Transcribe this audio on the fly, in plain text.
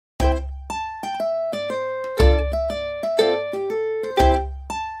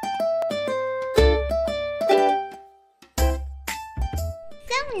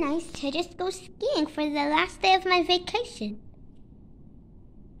to just go skiing for the last day of my vacation.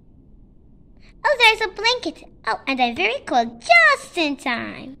 Oh, there's a blanket. Oh, and I'm very cold just in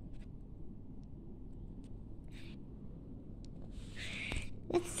time.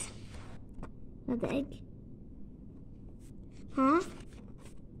 It's a bag. Huh?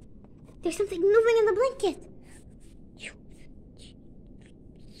 There's something moving in the blanket.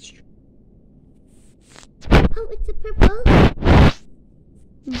 Oh, it's a purple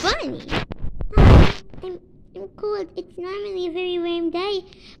bunny. I'm cold. It's normally a very warm day,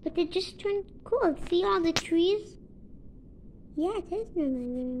 but it just turned cold. See all the trees? Yeah, it is normally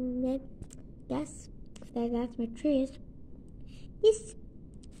a very warm day. Yes, that's my trees. Yes.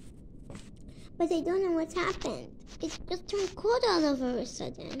 But I don't know what's happened. It just turned cold all over a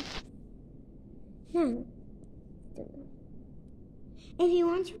sudden. No. If you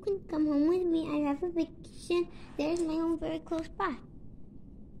want, you can come home with me. I have a vacation. There's my home very close by.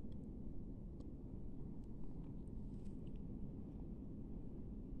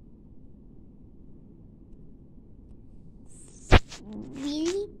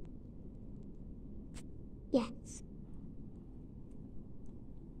 Really? Yes.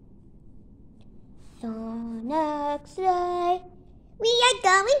 So next day, we are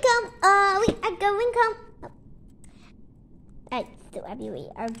going home. Oh, we are going home. Alright, so we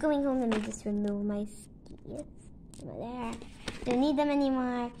are going home. Let me just remove my skis. Over there. Don't need them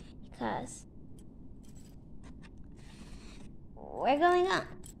anymore because we're going home.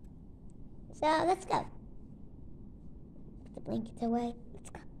 So let's go. Put the blankets away. Let's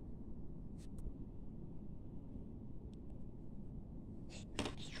go.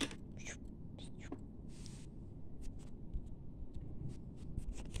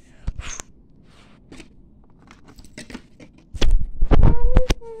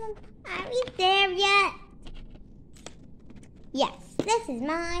 Are we there yet? Yes, this is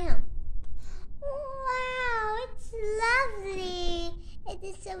my home. Wow, it's lovely. It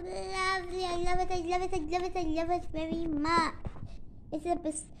is so lovely. I love it, I love it, I love it, I love it very much. It's the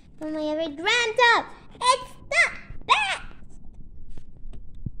best one I ever dreamt of. It's the best.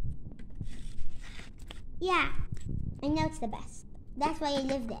 Yeah, I know it's the best. That's why I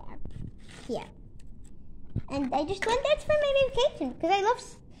live there. Here. And I just went there for my vacation because I love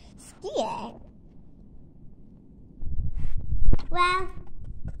skiing. Well,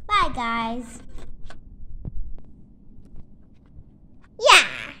 bye guys.